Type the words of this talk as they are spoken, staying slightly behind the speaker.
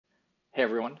Hey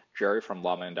everyone, Jerry from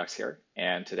LlamaIndex here,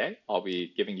 and today I'll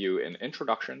be giving you an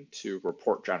introduction to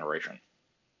report generation.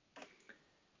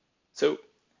 So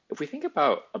if we think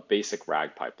about a basic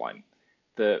RAG pipeline,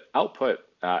 the output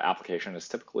application is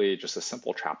typically just a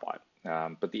simple chatbot.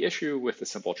 But the issue with the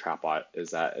simple chatbot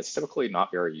is that it's typically not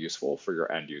very useful for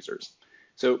your end users.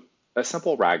 So a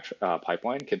simple RAG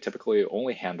pipeline can typically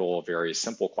only handle very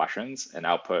simple questions and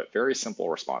output very simple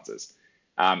responses.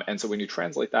 And so when you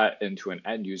translate that into an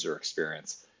end user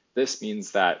experience, this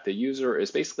means that the user is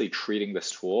basically treating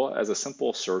this tool as a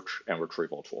simple search and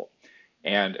retrieval tool.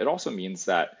 And it also means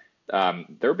that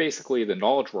they're basically the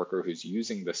knowledge worker who's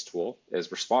using this tool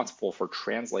is responsible for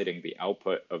translating the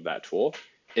output of that tool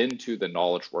into the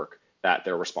knowledge work that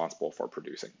they're responsible for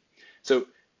producing. So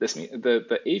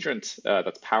the agent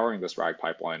that's powering this RAG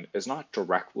pipeline is not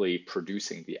directly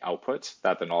producing the output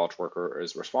that the knowledge worker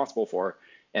is responsible for,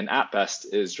 and at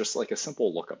best is just like a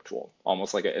simple lookup tool,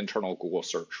 almost like an internal Google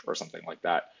search or something like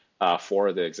that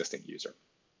for the existing user.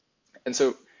 And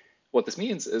so what this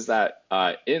means is that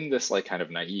in this like kind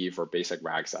of naive or basic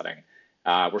RAG setting,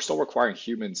 we're still requiring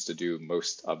humans to do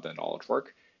most of the knowledge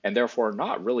work, and therefore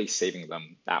not really saving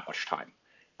them that much time.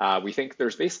 We think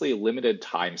there's basically limited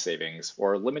time savings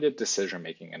or limited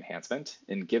decision-making enhancement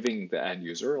in giving the end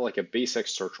user like a basic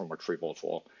search and retrieval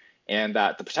tool, and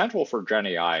that the potential for Gen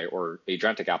AI or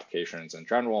agentic applications in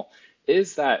general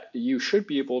is that you should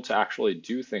be able to actually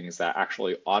do things that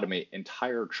actually automate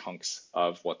entire chunks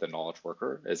of what the knowledge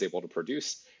worker is able to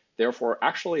produce, therefore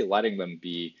actually letting them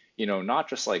be, not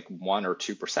just like 1 or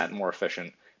 2% more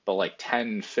efficient, but like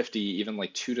 10, 50, even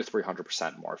like 200 to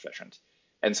 300% more efficient.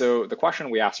 And so the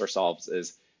question we ask ourselves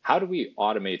is, how do we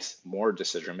automate more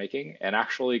decision making and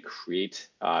actually create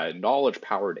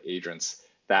knowledge-powered agents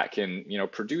that can,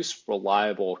 produce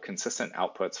reliable, consistent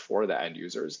outputs for the end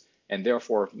users, and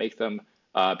therefore make them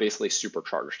basically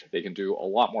supercharged. They can do a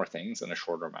lot more things in a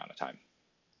shorter amount of time.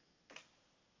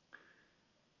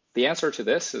 The answer to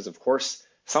this is, of course,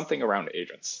 something around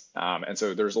agents. And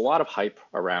so there's a lot of hype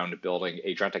around building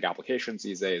agentic applications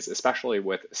these days, especially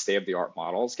with state-of-the-art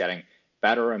models getting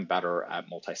better and better at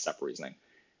multi-step reasoning.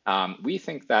 We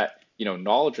think that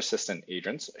knowledge assistant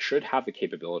agents should have the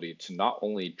capability to not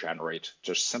only generate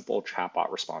just simple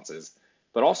chatbot responses,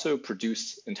 but also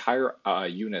produce entire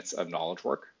units of knowledge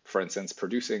work. For instance,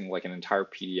 producing like an entire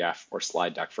PDF or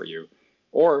slide deck for you,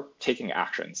 or taking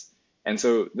actions. And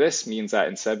so this means that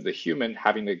instead of the human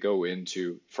having to go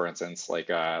into, for instance, like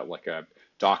a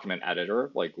document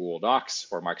editor like Google Docs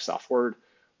or Microsoft Word,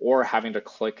 or having to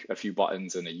click a few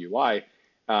buttons in a UI,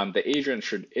 the agent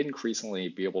should increasingly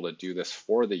be able to do this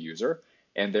for the user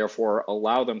and therefore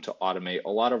allow them to automate a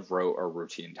lot of rote or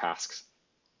routine tasks.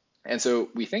 And so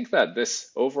we think that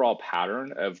this overall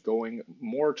pattern of going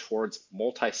more towards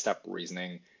multi-step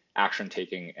reasoning, action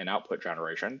taking, and output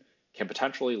generation can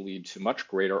potentially lead to much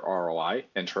greater ROI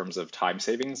in terms of time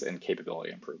savings and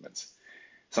capability improvements.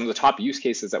 Some of the top use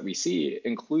cases that we see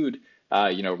include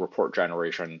report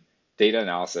generation, data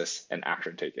analysis, and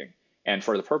action taking. And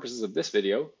for the purposes of this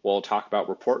video, we'll talk about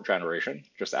report generation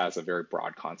just as a very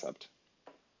broad concept.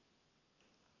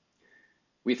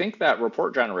 We think that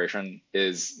report generation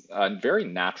is a very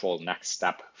natural next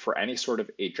step for any sort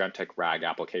of agentic RAG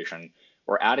application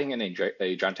or adding an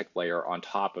agentic layer on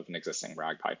top of an existing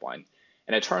RAG pipeline.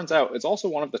 And it turns out it's also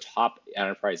one of the top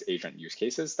enterprise agent use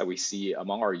cases that we see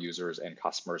among our users and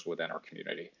customers within our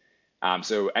community.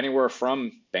 So anywhere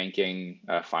from banking,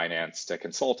 finance, to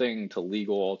consulting, to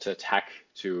legal, to tech,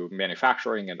 to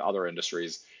manufacturing and other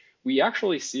industries, we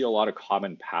actually see a lot of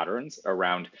common patterns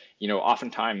around,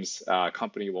 oftentimes a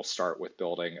company will start with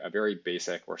building a very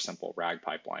basic or simple RAG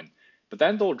pipeline, but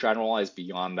then they'll generalize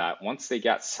beyond that. Once they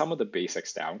get some of the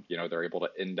basics down, they're able to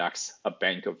index a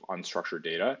bank of unstructured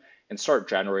data and start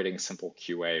generating simple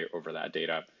QA over that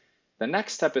data. The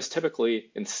next step is typically,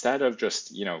 instead of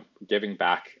just giving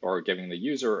back or giving the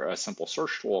user a simple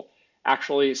search tool,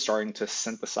 actually starting to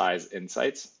synthesize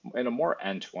insights in a more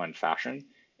end-to-end fashion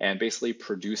and basically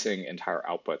producing entire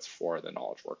outputs for the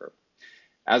knowledge worker.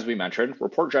 As we mentioned,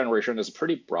 report generation is a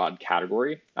pretty broad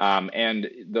category, and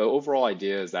the overall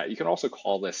idea is that you can also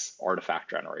call this artifact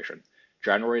generation,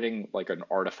 generating like an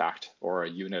artifact or a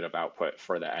unit of output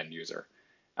for the end user.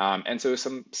 And so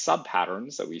some sub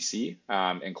patterns that we see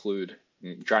include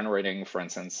generating, for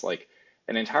instance, like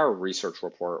an entire research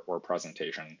report or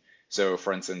presentation. So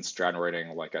for instance,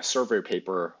 generating like a survey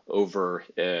paper over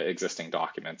existing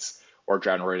documents, or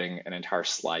generating an entire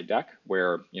slide deck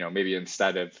where, maybe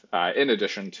instead of, in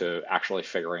addition to actually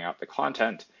figuring out the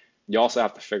content, you also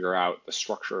have to figure out the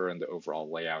structure and the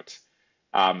overall layout.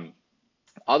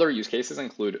 Other use cases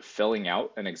include filling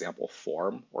out an example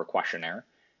form or questionnaire,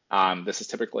 This is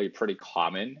typically pretty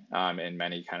common in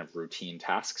many kind of routine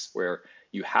tasks where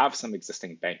you have some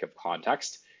existing bank of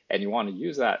context and you want to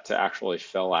use that to actually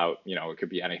fill out, it could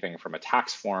be anything from a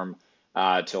tax form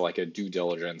to like a due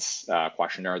diligence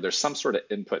questionnaire. There's some sort of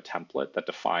input template that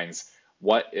defines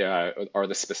what are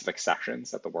the specific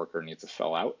sections that the worker needs to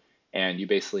fill out. And you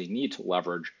basically need to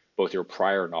leverage both your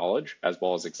prior knowledge as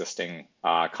well as existing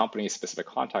company-specific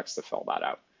context to fill that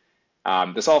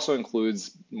out. This also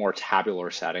includes more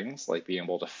tabular settings, like being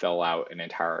able to fill out an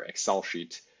entire Excel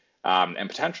sheet and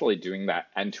potentially doing that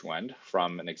end-to-end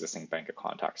from an existing bank of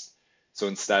context. So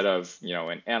instead of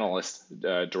an analyst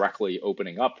directly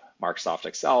opening up Microsoft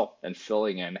Excel and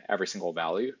filling in every single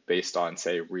value based on,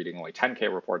 say, reading like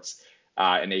 10K reports,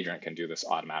 an agent can do this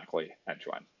automatically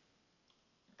end-to-end.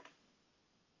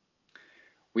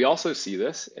 We also see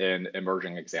this in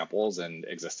emerging examples and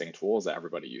existing tools that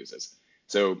everybody uses.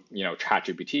 So,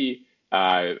 ChatGPT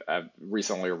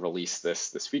recently released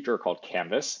this feature called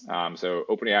Canvas. So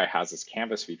OpenAI has this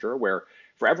Canvas feature where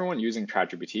for everyone using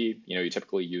ChatGPT, you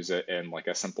typically use it in like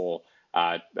a simple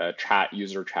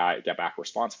user chat, get back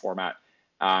response format.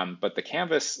 But the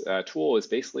Canvas tool is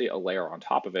basically a layer on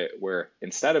top of it where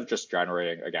instead of just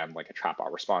generating, again, like a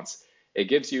chatbot response, it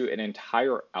gives you an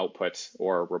entire output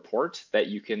or report that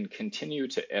you can continue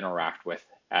to interact with,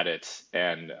 edit,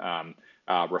 and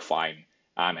refine.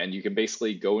 And you can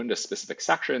basically go into specific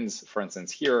sections, for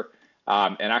instance here,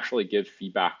 and actually give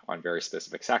feedback on very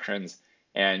specific sections.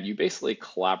 And you basically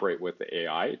collaborate with the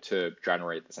AI to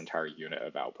generate this entire unit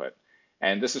of output.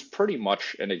 And this is pretty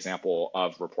much an example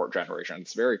of report generation.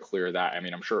 It's very clear that,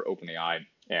 I'm sure OpenAI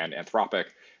and Anthropic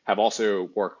have also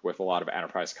worked with a lot of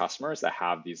enterprise customers that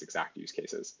have these exact use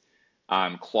cases.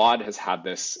 Claude has had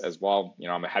this as well.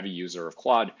 I'm a heavy user of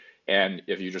Claude. And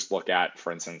if you just look at,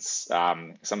 for instance,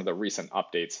 some of the recent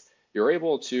updates, you're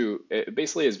able to, it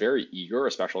basically is very eager,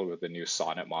 especially with the new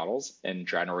Sonnet models, in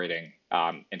generating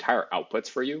entire outputs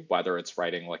for you, whether it's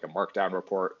writing like a markdown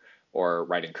report or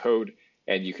writing code,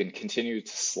 and you can continue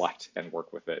to select and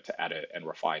work with it to edit and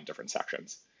refine different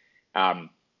sections.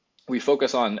 We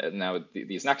focus on now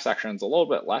these next sections a little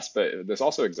bit less, but there's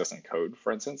also existing code,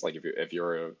 for instance, like if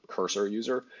you're a cursor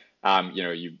user,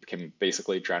 you can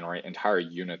basically generate entire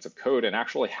units of code and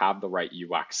actually have the right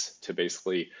UX to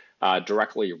basically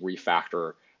directly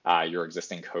refactor your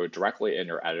existing code directly in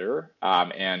your editor.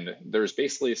 And there's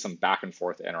basically some back and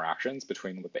forth interactions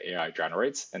between what the AI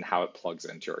generates and how it plugs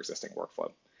into your existing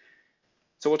workflow.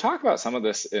 So we'll talk about some of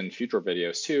this in future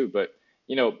videos too, but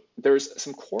there's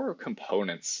some core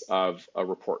components of a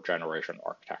report generation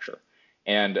architecture.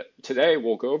 And today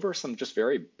we'll go over some just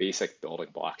very basic building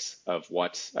blocks of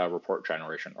what a report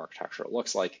generation architecture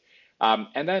looks like.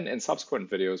 And then in subsequent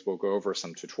videos, we'll go over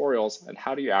some tutorials and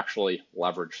how do you actually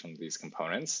leverage some of these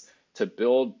components to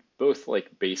build both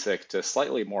like basic to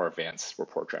slightly more advanced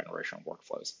report generation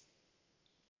workflows.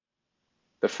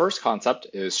 The first concept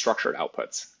is structured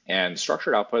outputs. And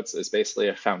structured outputs is basically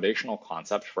a foundational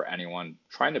concept for anyone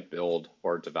trying to build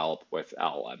or develop with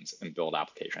LLMs and build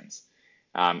applications.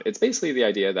 It's basically the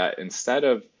idea that instead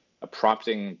of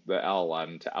prompting the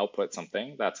LLM to output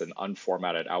something that's an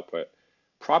unformatted output,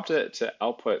 prompt it to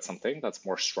output something that's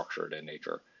more structured in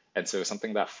nature. And so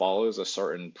something that follows a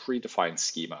certain predefined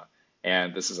schema.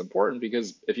 And this is important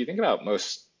because if you think about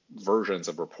most versions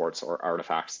of reports or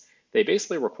artifacts, they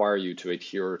basically require you to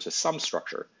adhere to some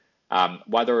structure,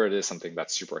 whether it is something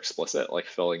that's super explicit, like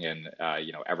filling in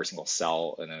every single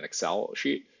cell in an Excel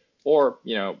sheet, or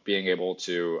being able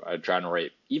to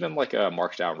generate even like a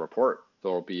markdown report.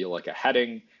 There will be like a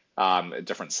heading,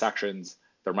 different sections.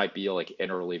 There might be like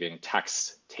interleaving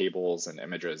text, tables, and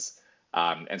images.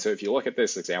 And so if you look at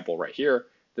this example right here,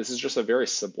 this is just a very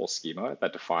simple schema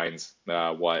that defines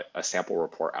what a sample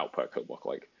report output could look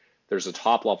like. There's a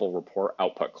top level report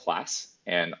output class,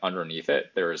 and underneath it,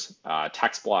 there's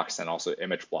text blocks and also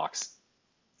image blocks.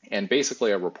 And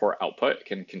basically a report output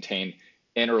can contain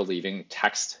interleaving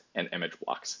text and image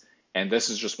blocks. And this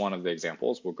is just one of the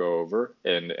examples we'll go over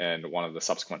in one of the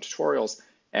subsequent tutorials.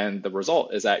 And the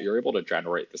result is that you're able to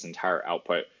generate this entire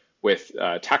output with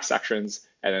text sections,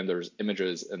 and then there's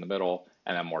images in the middle,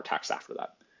 and then more text after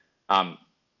that.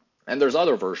 And there's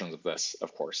other versions of this,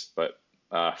 of course, but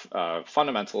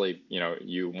fundamentally,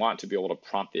 you want to be able to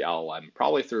prompt the LLM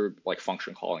probably through like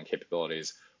function calling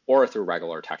capabilities or through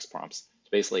regular text prompts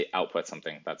to basically output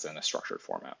something that's in a structured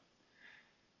format.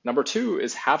 Number two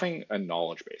is having a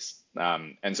knowledge base.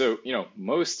 And so,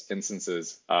 most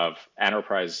instances of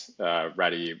enterprise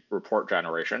ready report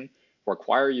generation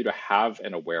require you to have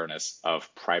an awareness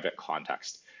of private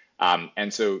context.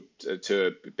 And so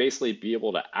to basically be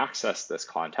able to access this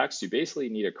context, you basically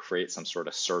need to create some sort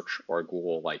of search or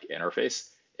Google-like interface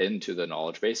into the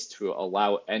knowledge base to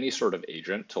allow any sort of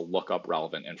agent to look up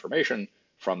relevant information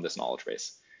from this knowledge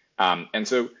base. And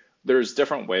so there's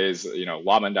different ways,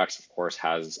 LlamaIndex, of course,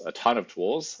 has a ton of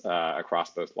tools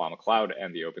across both Llama Cloud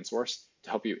and the open source to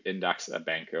help you index a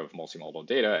bank of multimodal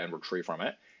data and retrieve from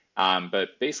it.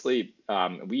 But basically,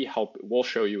 we'll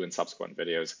show you in subsequent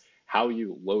videos how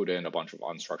you load in a bunch of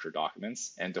unstructured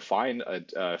documents and define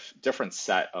a different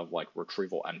set of like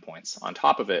retrieval endpoints on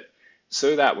top of it,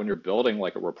 so that when you're building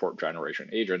like a report generation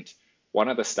agent, one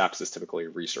of the steps is typically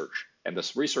research. And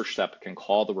this research step can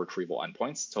call the retrieval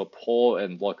endpoints to pull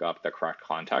and look up the correct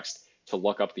context to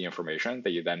look up the information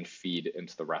that you then feed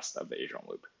into the rest of the agent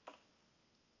loop.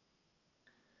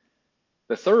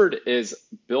 The third is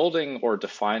building or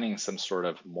defining some sort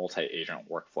of multi-agent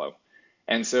workflow.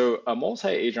 And so a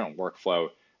multi-agent workflow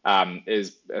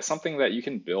is something that you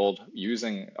can build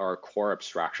using our core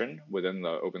abstraction within the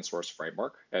open source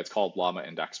framework. It's called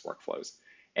LlamaIndex workflows.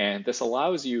 And this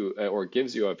allows you or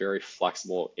gives you a very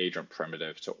flexible agent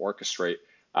primitive to orchestrate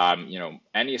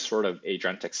any sort of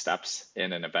agentic steps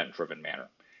in an event-driven manner.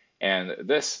 And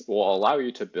this will allow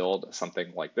you to build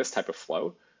something like this type of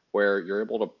flow, where you're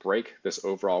able to break this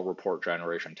overall report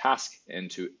generation task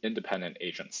into independent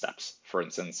agent steps. For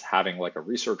instance, having like a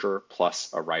researcher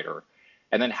plus a writer,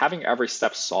 and then having every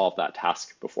step solve that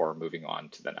task before moving on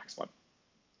to the next one.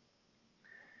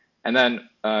 And then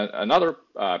another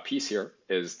piece here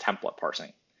is template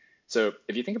parsing. So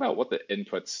if you think about what the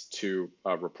inputs to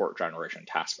a report generation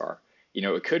task are,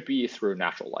 it could be through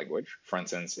natural language. For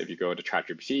instance, if you go to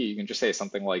ChatGPT, you can just say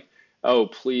something like, oh,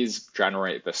 please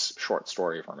generate this short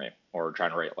story for me, or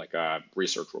generate like a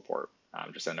research report,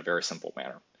 just in a very simple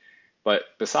manner. But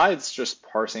besides just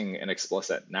parsing an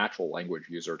explicit natural language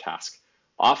user task,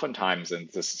 oftentimes, and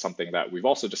this is something that we've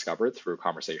also discovered through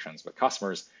conversations with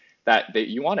customers, that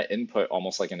you want to input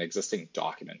almost like an existing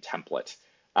document template.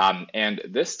 And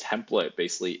this template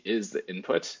basically is the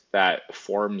input that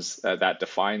forms, that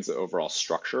defines the overall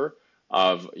structure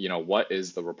of, what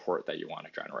is the report that you want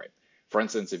to generate. For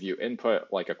instance, if you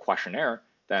input like a questionnaire,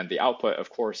 then the output, of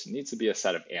course, needs to be a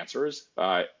set of answers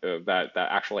that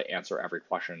actually answer every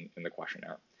question in the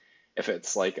questionnaire. If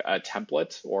it's like a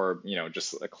template or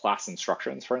just a class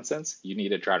instructions, for instance, you need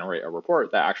to generate a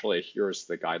report that actually adheres to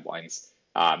the guidelines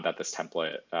that this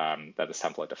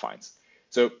template defines.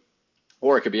 So,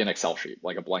 or it could be an Excel sheet,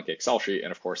 like a blank Excel sheet,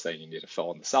 and of course, then you need to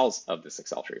fill in the cells of this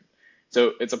Excel sheet.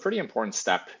 So it's a pretty important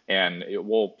step, and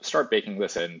we'll start baking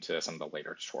this into some of the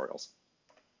later tutorials.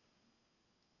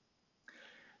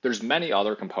 There's many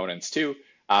other components too,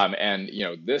 and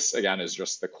this again is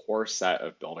just the core set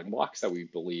of building blocks that we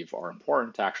believe are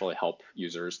important to actually help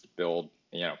users to build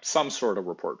some sort of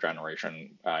report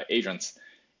generation agents.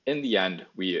 In the end,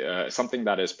 something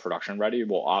that is production ready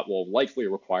will likely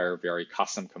require very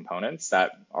custom components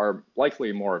that are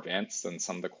likely more advanced than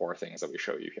some of the core things that we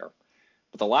show you here.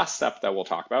 But the last step that we'll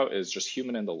talk about is just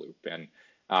human in the loop,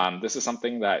 and this is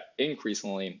something that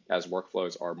increasingly, as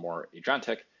workflows are more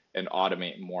agentic and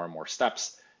automate more and more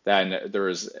steps, then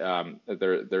there's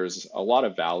a lot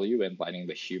of value in letting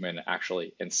the human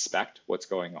actually inspect what's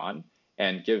going on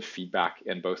and give feedback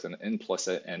in both an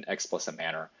implicit and explicit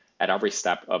manner at every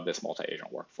step of this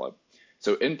multi-agent workflow.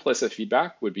 So implicit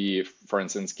feedback would be, for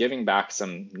instance, giving back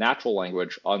some natural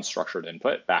language unstructured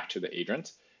input back to the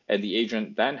agent, and the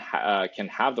agent then can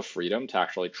have the freedom to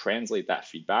actually translate that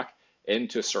feedback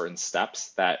into certain steps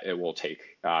that it will take,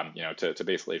 to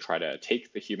basically try to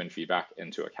take the human feedback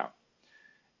into account.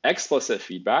 Explicit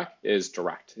feedback is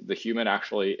direct. The human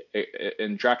actually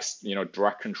injects,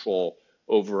 direct control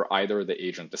over either the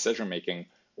agent decision making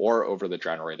or over the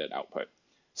generated output.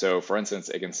 So for instance,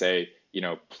 it can say,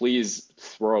 please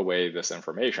throw away this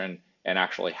information and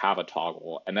actually have a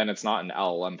toggle. And then it's not an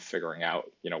LLM figuring out,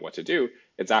 what to do.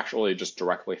 It's actually just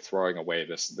directly throwing away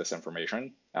this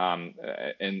information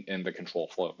in the control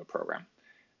flow of the program.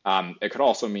 It could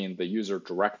also mean the user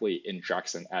directly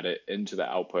injects an edit into the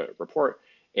output report.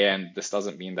 And this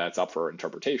doesn't mean that it's up for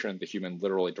interpretation. The human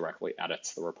literally directly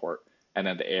edits the report, and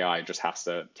then the AI just has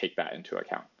to take that into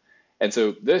account. And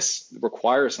so this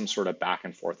requires some sort of back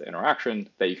and forth interaction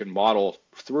that you can model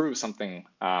through something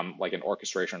like an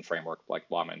orchestration framework like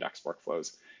LlamaIndex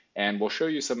workflows. And we'll show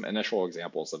you some initial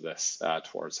examples of this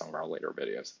towards some of our later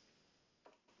videos.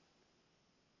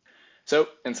 So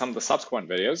in some of the subsequent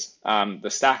videos, the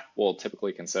stack will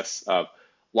typically consist of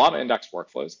LlamaIndex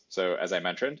workflows. So as I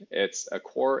mentioned, it's a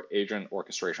core agent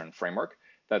orchestration framework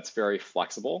that's very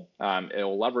flexible.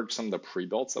 It'll leverage some of the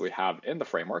pre-builts that we have in the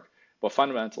framework, but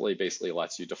fundamentally basically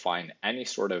lets you define any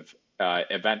sort of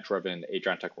event-driven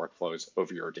agentic workflows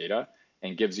over your data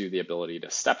and gives you the ability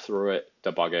to step through it,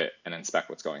 debug it, and inspect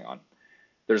what's going on.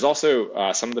 There's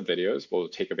also some of the videos will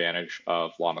take advantage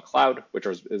of Llama Cloud, which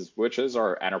is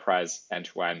our enterprise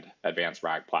end-to-end advanced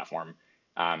RAG platform.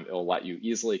 It will let you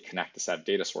easily connect a set of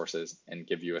data sources and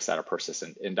give you a set of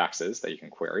persistent indexes that you can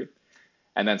query.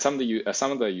 And then some of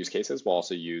the use cases will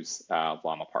also use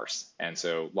Llama Parse. And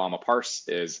so Llama Parse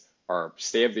is our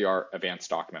state-of-the-art advanced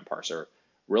document parser,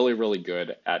 really, really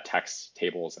good at text,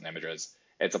 tables, and images.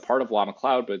 It's a part of Llama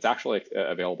Cloud, but it's actually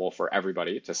available for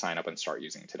everybody to sign up and start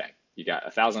using today. You get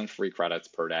 1,000 free credits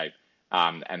per day,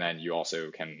 and then you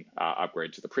also can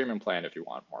upgrade to the premium plan if you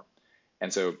want more.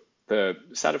 And so the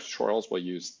set of tutorials will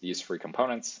use these free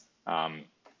components.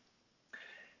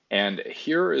 And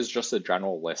here is just a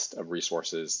general list of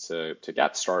resources to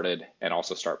get started and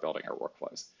also start building your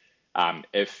workflows.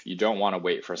 If you don't want to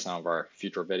wait for some of our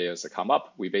future videos to come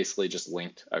up, we basically just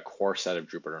linked a core set of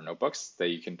Jupyter notebooks that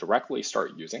you can directly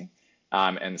start using.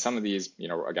 And some of these,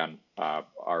 again,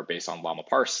 are based on Llama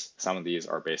Parse. Some of these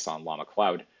are based on Llama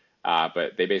Cloud,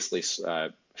 but they basically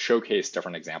showcase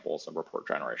different examples of report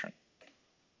generation.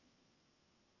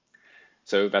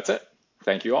 So that's it.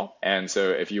 Thank you all. And so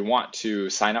if you want to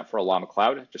sign up for a Llama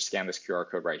Cloud, just scan this QR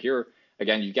code right here.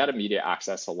 Again, you get immediate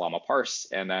access to Llama Parse,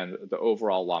 and then the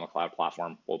overall Llama Cloud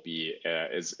platform will be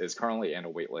is currently in a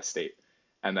waitlist state.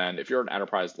 And then if you're an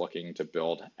enterprise looking to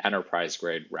build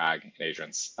enterprise-grade RAG and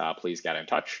agents, please get in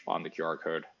touch on the QR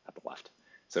code at the left.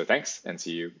 So thanks, and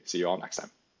see you all next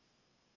time.